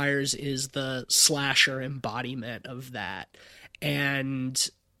Michael Myers is the slasher embodiment of that. And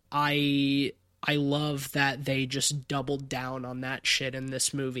I love that they just doubled down on that shit in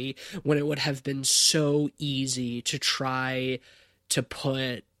this movie when it would have been so easy to try to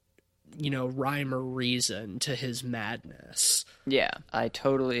put, you know, rhyme or reason to his madness. Yeah, I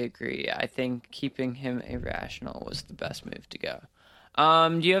totally agree. I think keeping him irrational was the best move to go.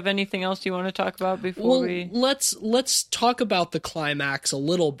 Do you have anything else you want to talk about before we... Let's talk about the climax a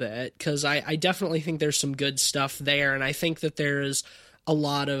little bit, because I definitely think there's some good stuff there, and I think that there's a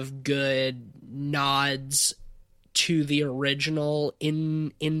lot of good nods to the original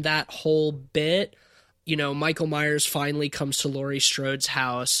in that whole bit. You know, Michael Myers finally comes to Laurie Strode's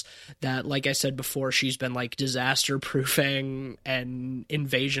house that, like I said before, she's been like disaster proofing and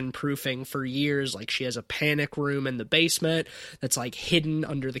invasion proofing for years. Like, she has a panic room in the basement that's like hidden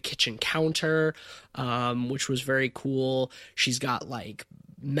under the kitchen counter, which was very cool. She's got like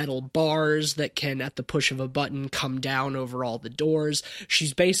metal bars that can, at the push of a button, come down over all the doors.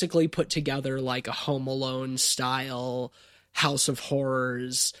 She's basically put together like a Home Alone style House of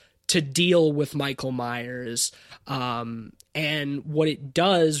Horrors to deal with Michael Myers. And what it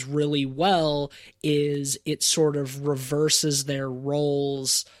does really well is it sort of reverses their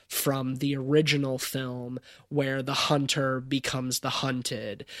roles from the original film, where the hunter becomes the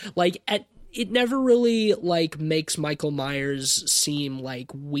hunted. Like, it never really like makes Michael Myers seem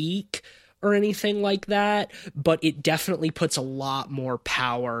like weak or anything like that, but it definitely puts a lot more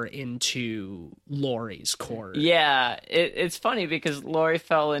power into Laurie's court. Yeah, it's funny because Laurie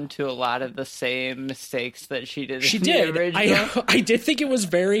fell into a lot of the same mistakes that she did in the original. I did think it was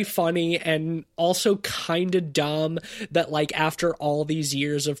very funny and also kind of dumb that, like, after all these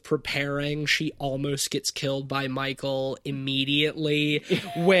years of preparing, she almost gets killed by Michael immediately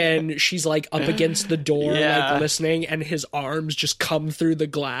when she's, like, up against the door, like, listening, and his arms just come through the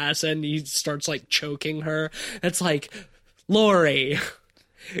glass and he starts, like, choking her. It's like, Laurie,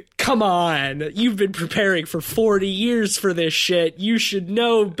 come on, you've been preparing for 40 years for this shit, you should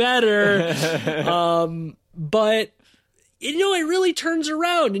know better. But you know, it really turns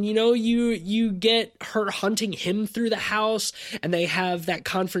around, and, you know, you get her hunting him through the house, and they have that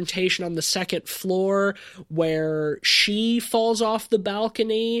confrontation on the second floor where she falls off the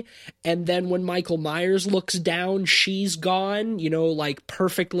balcony, and then when Michael Myers looks down, she's gone, you know, like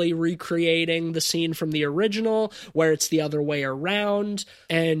perfectly recreating the scene from the original where it's the other way around.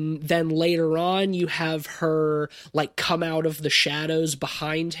 And then later on, you have her, like, come out of the shadows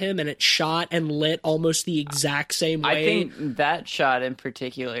behind him, and it's shot and lit almost the exact same way. I think that shot in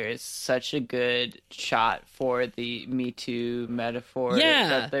particular is such a good shot for the Me Too metaphor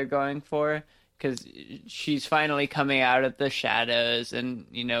that they're going for, because she's finally coming out of the shadows and,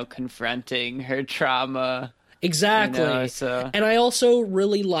 you know, confronting her trauma. Exactly. You know, so. And I also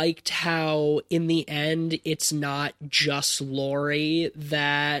really liked how in the end it's not just Laurie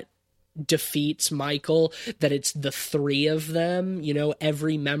that defeats Michael, that it's the three of them, you know,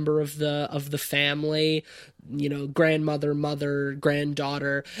 every member of the family, you know, grandmother, mother,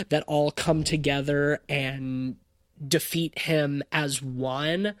 granddaughter, that all come together and defeat him as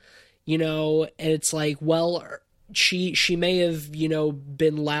one, you know. And it's like, well, she may have, you know,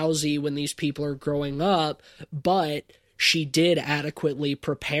 been lousy when these people are growing up, but she did adequately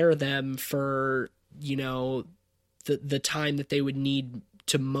prepare them for, you know, the time that they would need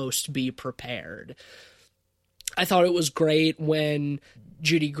to most be prepared. I thought it was great when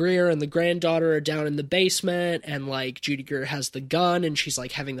Judy Greer and the granddaughter are down in the basement, and, like, Judy Greer has the gun and she's,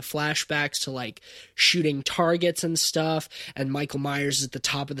 like, having the flashbacks to, like, shooting targets and stuff, and Michael Myers is at the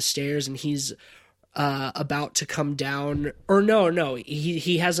top of the stairs and he's about to come down, or no,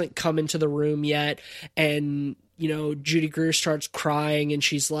 he hasn't come into the room yet, and, you know, Judy Greer starts crying and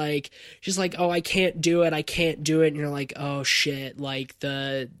she's like, oh, I can't do it, and you're like, oh shit, like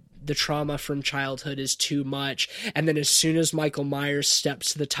the trauma from childhood is too much. And then as soon as Michael Myers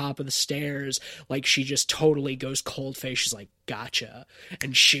steps to the top of the stairs, like, she just totally goes cold face. She's like, gotcha,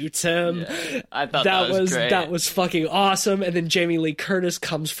 and shoots him. Yeah, I thought that was great. That was fucking awesome. And then Jamie Lee Curtis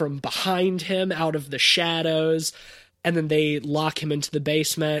comes from behind him out of the shadows, and then they lock him into the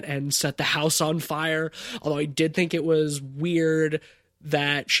basement and set the house on fire. Although I did think it was weird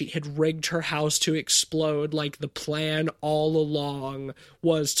that she had rigged her house to explode, like the plan all along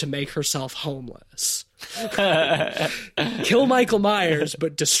was to make herself homeless. Kill Michael Myers,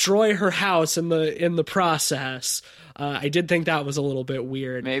 but destroy her house in the process. I did think that was a little bit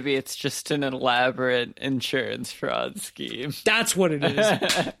weird. Maybe it's just an elaborate insurance fraud scheme. That's what it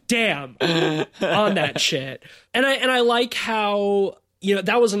is. Damn. On that shit. And I like how, you know,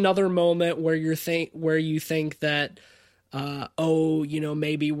 that was another moment where you think that, you know,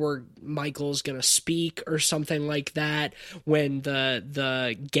 maybe Michael's gonna speak or something like that, when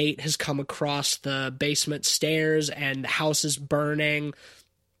the gate has come across the basement stairs and the house is burning.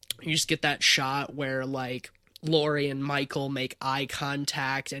 You just get that shot where, like, Laurie and Michael make eye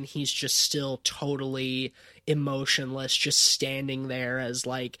contact and he's just still totally emotionless, just standing there as,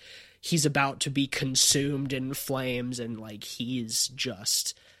 like, he's about to be consumed in flames, and, like, he's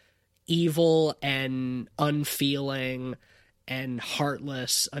just evil and unfeeling and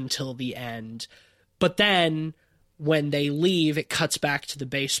heartless until the end. But then when they leave, it cuts back to the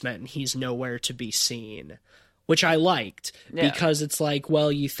basement and he's nowhere to be seen, which I liked, because it's like,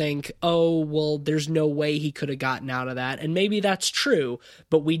 well, you think, oh, well, there's no way he could have gotten out of that. And maybe that's true,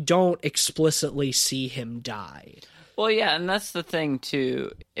 but we don't explicitly see him die. Well, yeah, and that's the thing,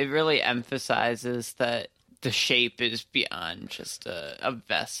 too. It really emphasizes that the shape is beyond just a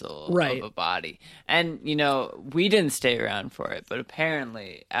vessel of a body. And, you know, we didn't stay around for it, but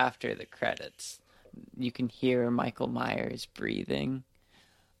apparently after the credits, you can hear Michael Myers breathing.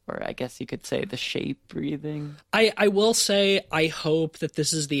 Or I guess you could say the shape breathing. I will say, I hope that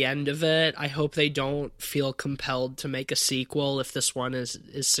this is the end of it. I hope they don't feel compelled to make a sequel if this one is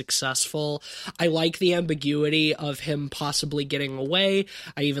successful. I like the ambiguity of him possibly getting away.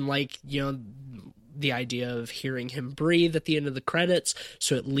 I even like, you know, the idea of hearing him breathe at the end of the credits,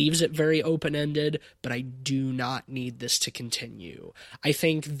 so it leaves it very open-ended, but I do not need this to continue. I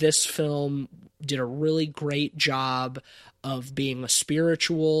think this film did a really great job of being a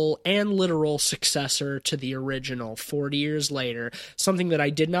spiritual and literal successor to the original 40 years later, something that I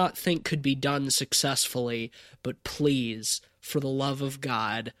did not think could be done successfully, but please, for the love of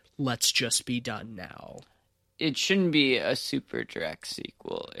God, let's just be done now. It shouldn't be a super direct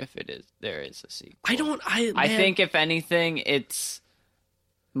sequel if there is a sequel. I think if anything, it's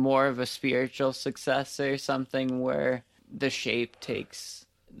more of a spiritual successor, something where the shape takes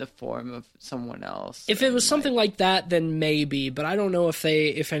the form of someone else. If it was something like that, then maybe, but I don't know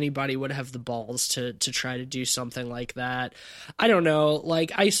if anybody would have the balls to try to do something like that. I don't know.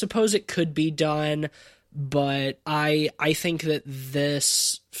 Like, I suppose it could be done, but I think that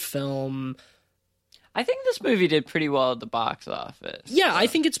this film... I think this movie did pretty well at the box office. Yeah, so. I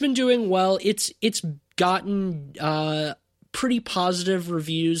think it's been doing well. It's gotten pretty positive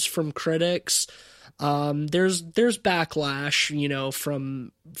reviews from critics. There's backlash,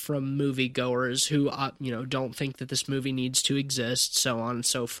 from moviegoers who don't think that this movie needs to exist, so on and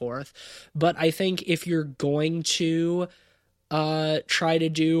so forth. But I think if you're going to try to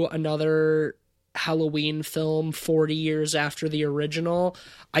do another Halloween film 40 years after the original,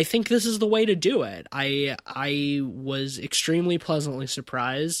 I think this is the way to do it. I was extremely pleasantly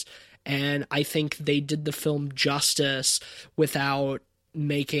surprised, and I think they did the film justice without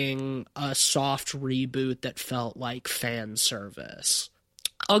making a soft reboot that felt like fan service.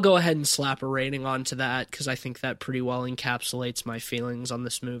 I'll go ahead and slap a rating onto that because I think that pretty well encapsulates my feelings on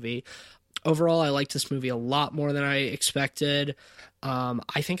this movie. Overall, I liked this movie a lot more than I expected.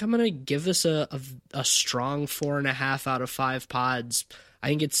 I think I'm going to give this a strong 4.5 out of 5 pods. I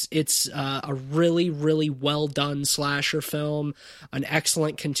think it's a really, really well done slasher film, an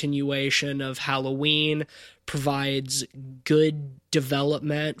excellent continuation of Halloween, provides good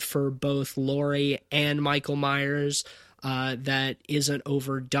development for both Laurie and Michael Myers that isn't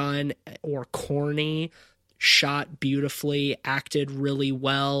overdone or corny. Shot beautifully, acted really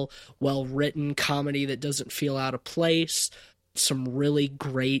well written comedy that doesn't feel out of place. Some really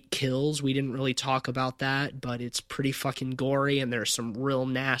great kills. We didn't really talk about that, but it's pretty fucking gory, and there's some real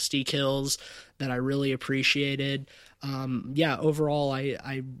nasty kills that I really appreciated. Overall,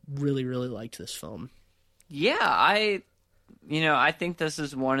 I really, really liked this film. Yeah, I think this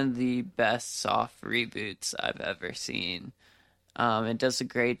is one of the best soft reboots I've ever seen. It does a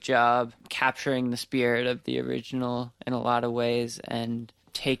great job capturing the spirit of the original in a lot of ways and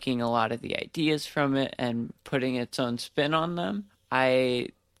taking a lot of the ideas from it and putting its own spin on them. I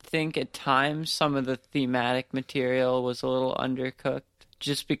think at times some of the thematic material was a little undercooked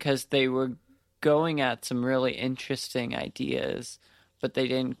just because they were going at some really interesting ideas, but they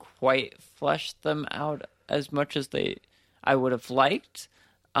didn't quite flesh them out as much as I would have liked.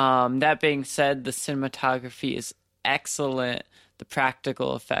 That being said, the cinematography is excellent. The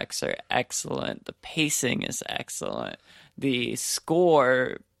practical effects are excellent. The pacing is excellent. The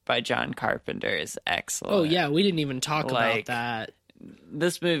score by John Carpenter is excellent. Oh, yeah, we didn't even talk about that.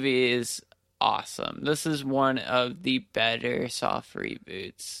 This movie is awesome. This is one of the better soft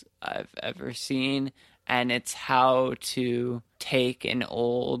reboots I've ever seen, and it's how to take an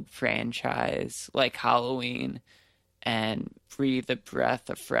old franchise like Halloween and breathe a breath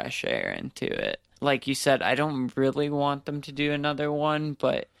of fresh air into it. Like you said, I don't really want them to do another one,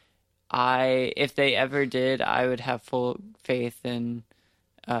 but if they ever did, I would have full faith in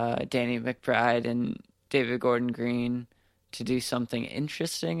Danny McBride and David Gordon Green to do something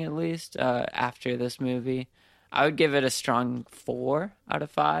interesting, at least, after this movie. I would give it a strong 4 out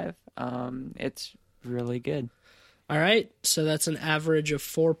of 5. It's really good. All right, so that's an average of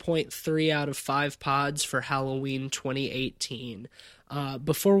 4.3 out of 5 pods for Halloween 2018.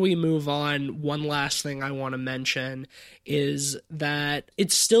 Before we move on, one last thing I want to mention is that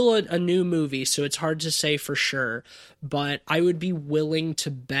it's still a new movie, so it's hard to say for sure, but I would be willing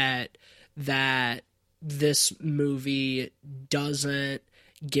to bet that this movie doesn't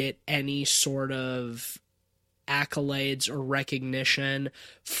get any sort of accolades or recognition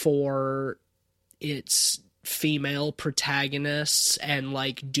for its female protagonists and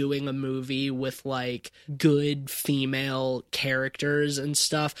like doing a movie with like good female characters and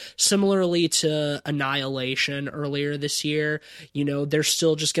stuff. Similarly to Annihilation earlier this year, they're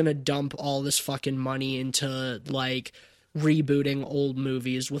still just gonna dump all this fucking money into like rebooting old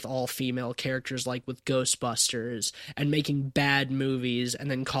movies with all female characters like with Ghostbusters and making bad movies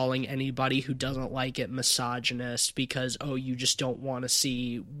and then calling anybody who doesn't like it misogynist because, you just don't want to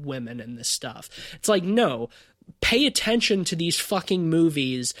see women in this stuff. It's like, no, pay attention to these fucking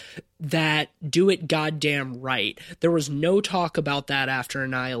movies that do it goddamn right. There was no talk about that after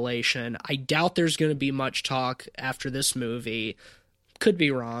Annihilation. I doubt there's going to be much talk after this movie. Could be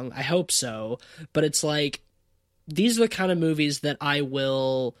wrong. I hope so. But it's like, these are the kind of movies that I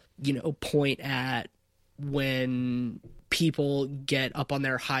will, point at when people get up on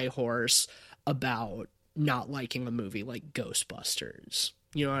their high horse about not liking a movie like Ghostbusters.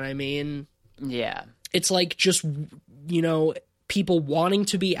 You know what I mean? Yeah. It's like just, people wanting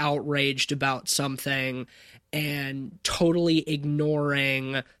to be outraged about something and totally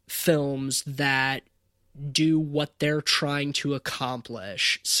ignoring films that do what they're trying to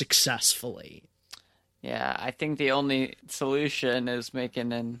accomplish successfully. Yeah, I think the only solution is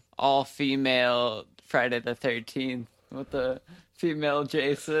making an all-female Friday the 13th with a female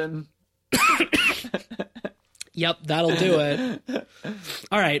Jason. Yep, that'll do it.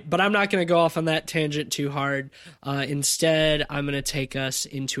 All right, but I'm not going to go off on that tangent too hard. Instead, I'm going to take us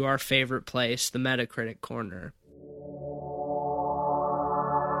into our favorite place, the Metacritic Corner.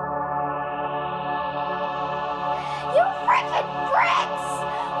 You freaking bricks!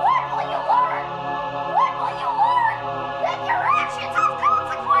 What will you learn? What will you learn? That your actions have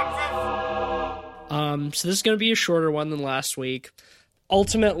consequences! So this is going to be a shorter one than last week.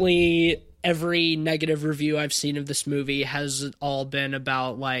 Ultimately, every negative review I've seen of this movie has all been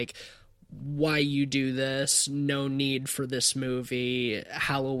about, like, why you do this, no need for this movie,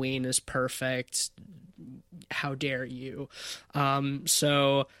 Halloween is perfect, how dare you.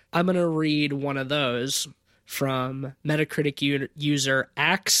 So I'm going to read one of those from Metacritic user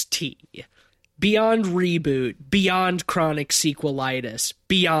AXT. Beyond reboot, beyond chronic sequelitis,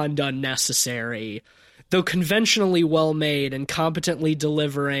 beyond unnecessary. Though conventionally well-made and competently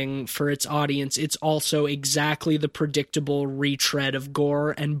delivering for its audience, it's also exactly the predictable retread of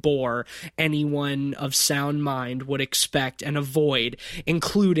gore and bore anyone of sound mind would expect and avoid,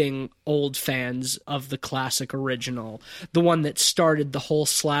 including old fans of the classic original, the one that started the whole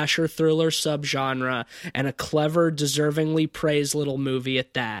slasher thriller subgenre, and a clever, deservingly praised little movie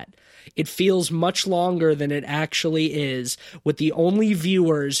at that. It feels much longer than it actually is, with the only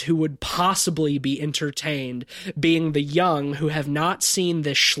viewers who would possibly be entertained being the young who have not seen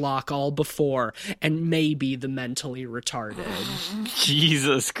this schlock all before and maybe the mentally retarded.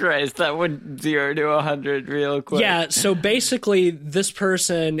 Jesus Christ, that went 0 to 100 real quick. Yeah, so basically this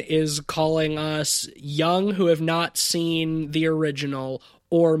person is calling us young who have not seen the original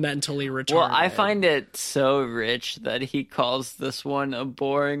or mentally retarded. Well, I find it so rich that he calls this one a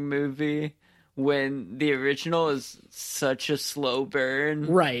boring movie when the original is such a slow burn.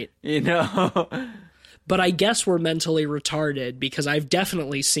 Right. But I guess we're mentally retarded because I've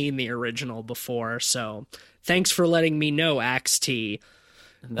definitely seen the original before, so thanks for letting me know, AXT.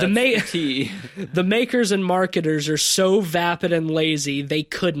 The makers and marketers are so vapid and lazy they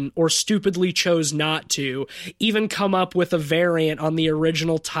couldn't, or stupidly chose not to, even come up with a variant on the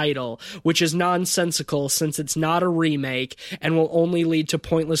original title, which is nonsensical since it's not a remake and will only lead to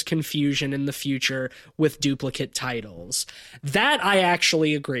pointless confusion in the future with duplicate titles. That I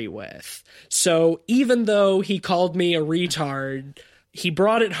actually agree with. So even though he called me a retard, he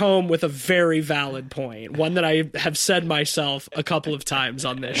brought it home with a very valid point, one that I have said myself a couple of times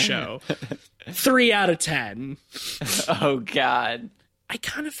on this show. 3 out of 10. Oh, God. I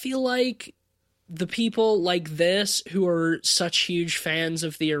kind of feel like the people like this who are such huge fans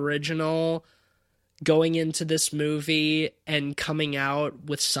of the original going into this movie and coming out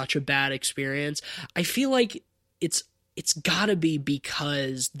with such a bad experience, I feel like it's gotta be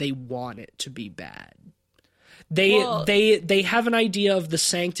because they want it to be bad. They have an idea of the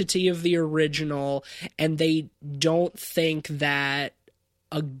sanctity of the original, and they don't think that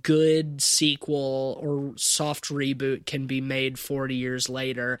a good sequel or soft reboot can be made 40 years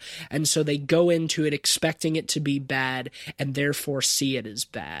later, and so they go into it expecting it to be bad and therefore see it as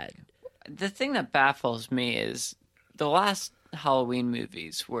bad. The thing that baffles me is the last Halloween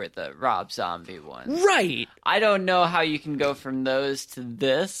movies were the Rob Zombie ones. Right. I don't know how you can go from those to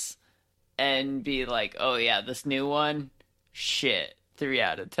this and be like, oh yeah, this new one, shit, 3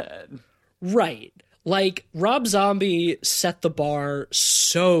 out of 10. Right. Like, Rob Zombie set the bar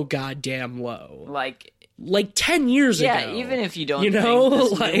so goddamn low. Like 10 years ago. Yeah, even if you don't think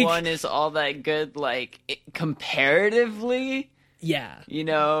this new one is all that good, comparatively, yeah,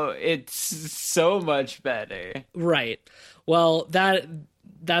 it's so much better. Right. Well,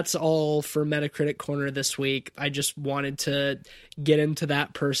 that's all for Metacritic Corner this week. I just wanted to get into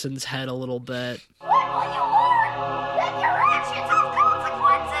that person's head a little bit. What will you learn? That your actions have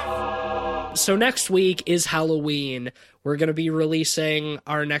consequences! So next week is Halloween. We're going to be releasing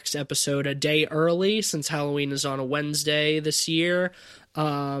our next episode a day early since Halloween is on a Wednesday this year.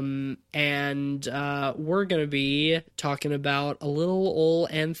 And we're going to be talking about a little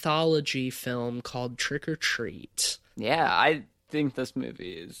old anthology film called Trick or Treat. Yeah, I think this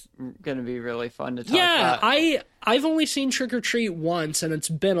movie is going to be really fun to talk about. I've only seen Trick or Treat once, and it's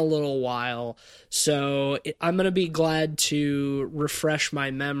been a little while, so I'm going to be glad to refresh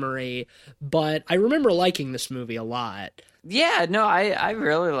my memory, but I remember liking this movie a lot. Yeah, no, I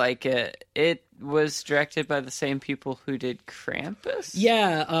really like it. It was directed by the same people who did Krampus?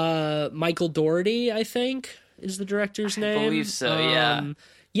 Yeah, Michael Dougherty, I think, is the director's name. I believe so, yeah.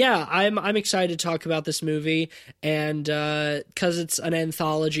 Yeah, I'm excited to talk about this movie, and because it's an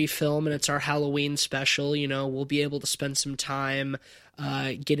anthology film and it's our Halloween special, you know, we'll be able to spend some time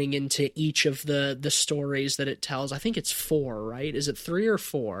getting into each of the stories that it tells. I think it's 4, right? Is it 3 or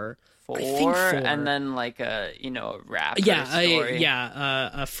 4? Four, I think 4. And then like a wrap story.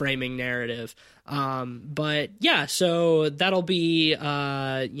 A framing narrative. But yeah, so that'll be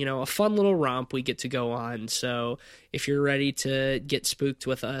a fun little romp we get to go on. So if you're ready to get spooked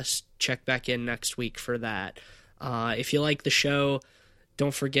with us, check back in next week for that. If you like the show,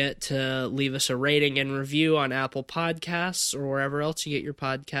 don't forget to leave us a rating and review on Apple Podcasts or wherever else you get your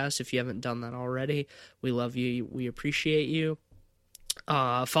podcasts. If you haven't done that already, we love you. We appreciate you.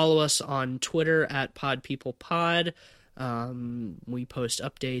 Follow us on Twitter at PodPeoplePod. We post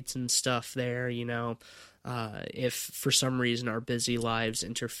updates and stuff there, if for some reason our busy lives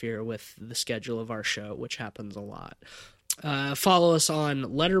interfere with the schedule of our show, which happens a lot. Follow us on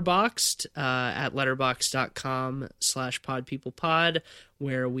Letterboxd at letterboxd.com/podpeoplepod,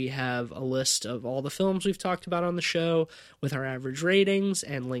 where we have a list of all the films we've talked about on the show with our average ratings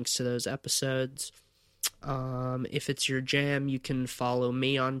and links to those episodes. If it's your jam, you can follow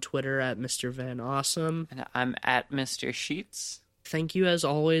me on Twitter at Mr. Van Awesome. And I'm at Mr. Sheets. Thank you, as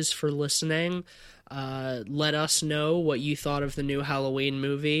always, for listening. Let us know what you thought of the new Halloween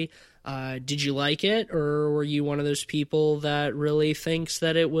movie. Did you like it, or were you one of those people that really thinks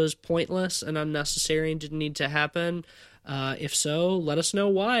that it was pointless and unnecessary and didn't need to happen? If so, let us know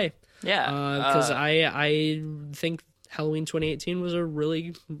why. Yeah. Because I think Halloween 2018 was a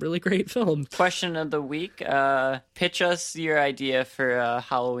really, really great film. Question of the week. Pitch us your idea for a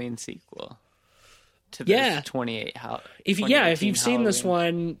Halloween sequel to this 2018 if you've Halloween. seen this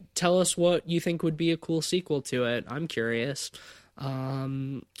one, tell us what you think would be a cool sequel to it. I'm curious.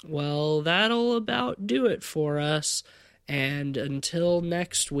 Well, that'll about do it for us. And until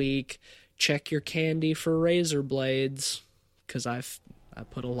next week, check your candy for razor blades, because I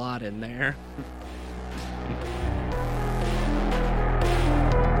put a lot in there.